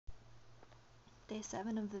Day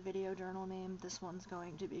 7 of the video journal name. This one's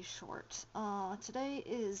going to be short. Today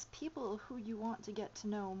is people who you want to get to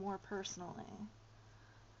know more personally.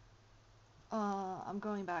 I'm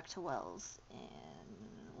going back to Wells, and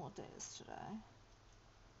what day is today?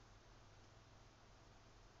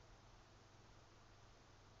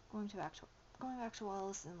 Going back to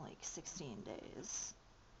Wells in like 16 days.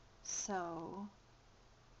 So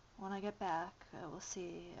when I get back, I will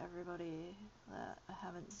see everybody that I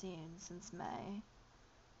haven't seen since May.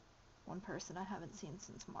 One person I haven't seen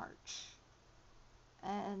since March.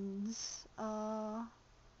 And, I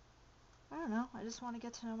don't know, I just want to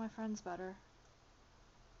get to know my friends better.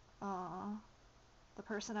 The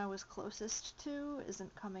person I was closest to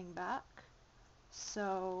isn't coming back,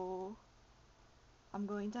 so I'm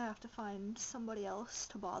going to have to find somebody else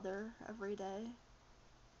to bother every day,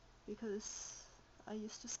 because I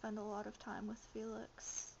used to spend a lot of time with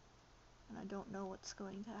Felix, and I don't know what's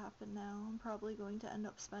going to happen now. I'm probably going to end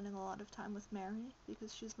up spending a lot of time with Mary,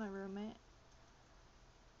 because she's my roommate.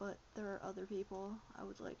 But there are other people I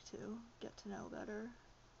would like to get to know better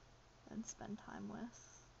and spend time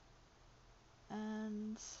with.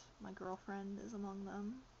 And my girlfriend is among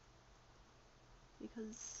them,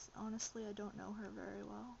 because honestly I don't know her very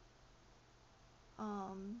well.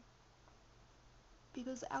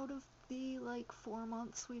 Because out of the like 4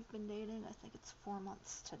 months we've been dating, I think it's 4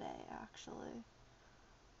 months today actually.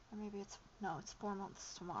 Or maybe it's 4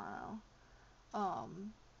 months tomorrow.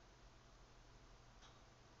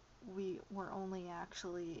 We were only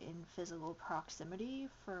actually in physical proximity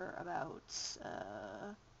for about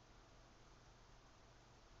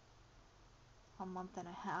a month and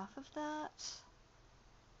a half of that,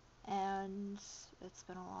 and it's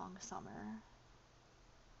been a long summer,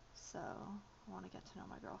 so I want to get to know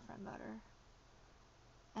my girlfriend better.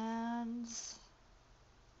 And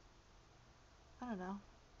I don't know,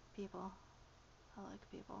 people. I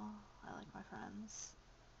like people. I like my friends.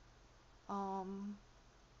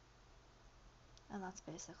 And that's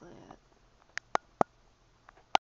basically it.